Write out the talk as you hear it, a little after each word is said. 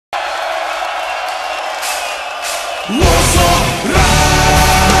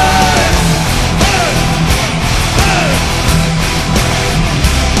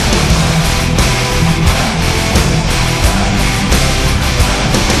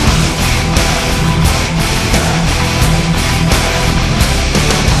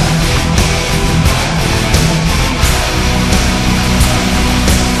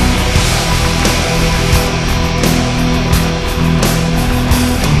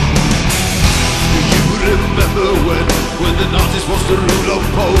When the Nazis was the rule of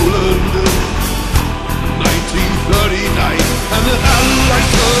Poland, 1939, and the Allies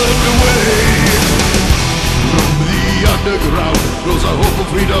turned away. From the underground rose a hope of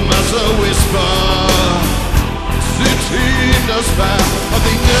freedom as a whisper. City in despair, but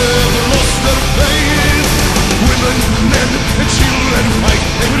they never lost their faith. Women, men, and children fight,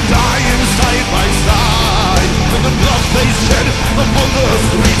 they were dying side by side. And the blood they shed upon the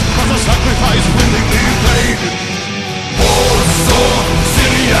streets was a sacrifice willingly paid. Warsaw,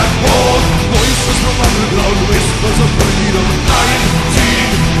 Syriac war, voices from underground, whispers of freedom.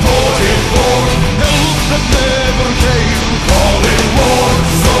 1944, help that never came. Calling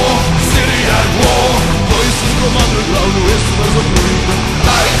Warsaw, Syriac war, voices from underground, whispers of freedom.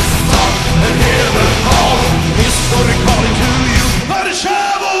 Lights stop and hear the call, history calling to you.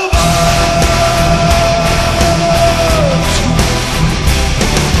 Warszawa!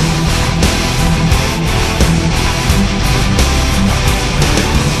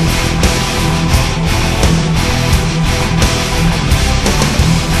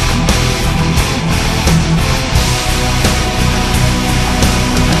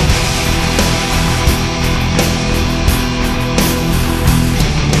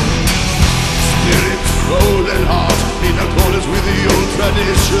 And heart in accordance with the old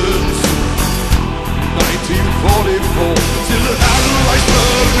traditions. 1944, till the Allies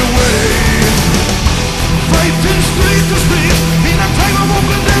burned away. Fighting street to street in a time of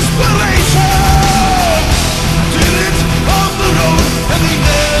open desperation. Till it on the road and they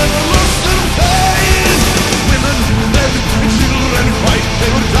never lost their faith. Women, men, and children fight,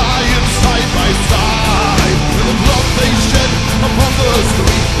 they were dying side by side. With the blood they shed upon the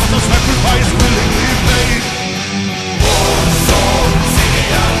street was a sacrifice willingly made.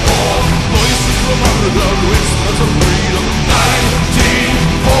 Voices from underground, whispers of freedom.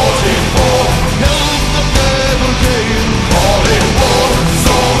 1944, help that never came. Calling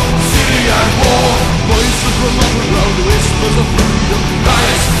Warsaw, Syriac war. Voices from underground, whispers of freedom.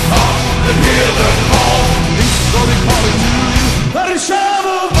 Rise up and hear the call. History calling to you.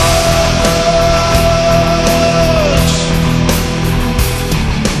 Warszawa!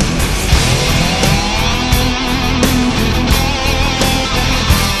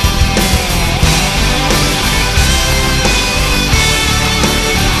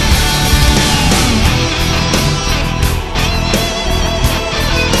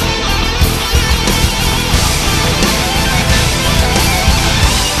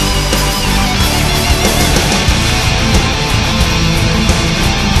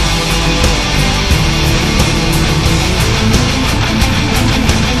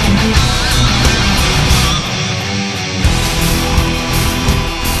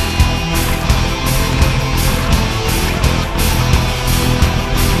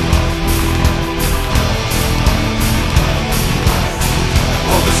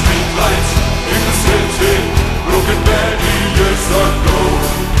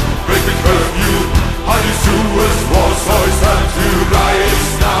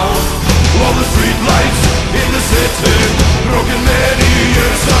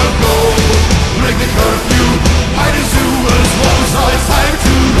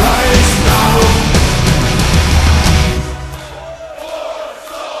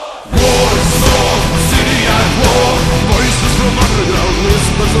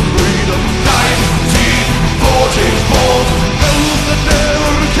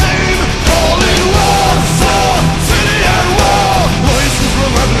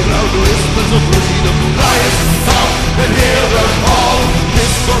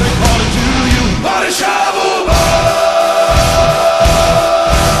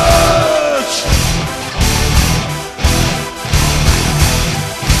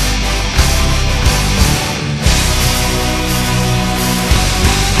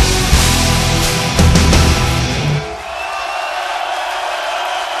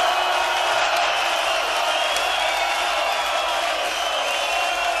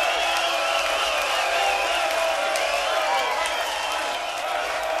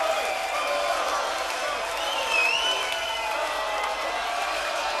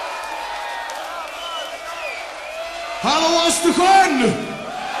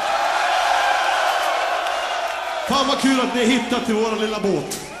 vad kul att ni hittat till våran lilla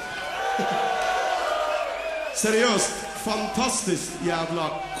båt. Seriöst, fantastiskt jävla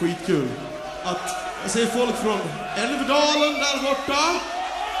skitkul. Att jag ser folk från Älvdalen där borta.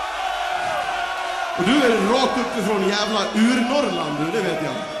 Och du är rakt uppifrån jävla ur-Norrland, du, det vet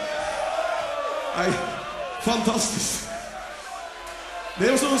jag. Nej, fantastiskt. Det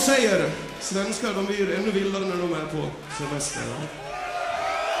är som de säger, svenskar de blir ännu vildare när de är på semester. Ja.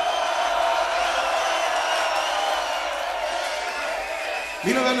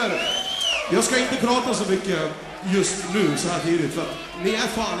 Mina vänner, jag ska inte prata så mycket just nu så här tidigt, för att ni är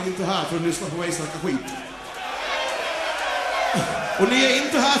fan inte här för att lyssna på mig snacka skit. Och ni är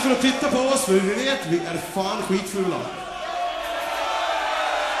inte här för att titta på oss, för vi vet, vi är fan skitfula.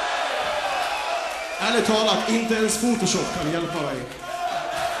 Ärligt talat, inte ens Photoshop kan hjälpa mig.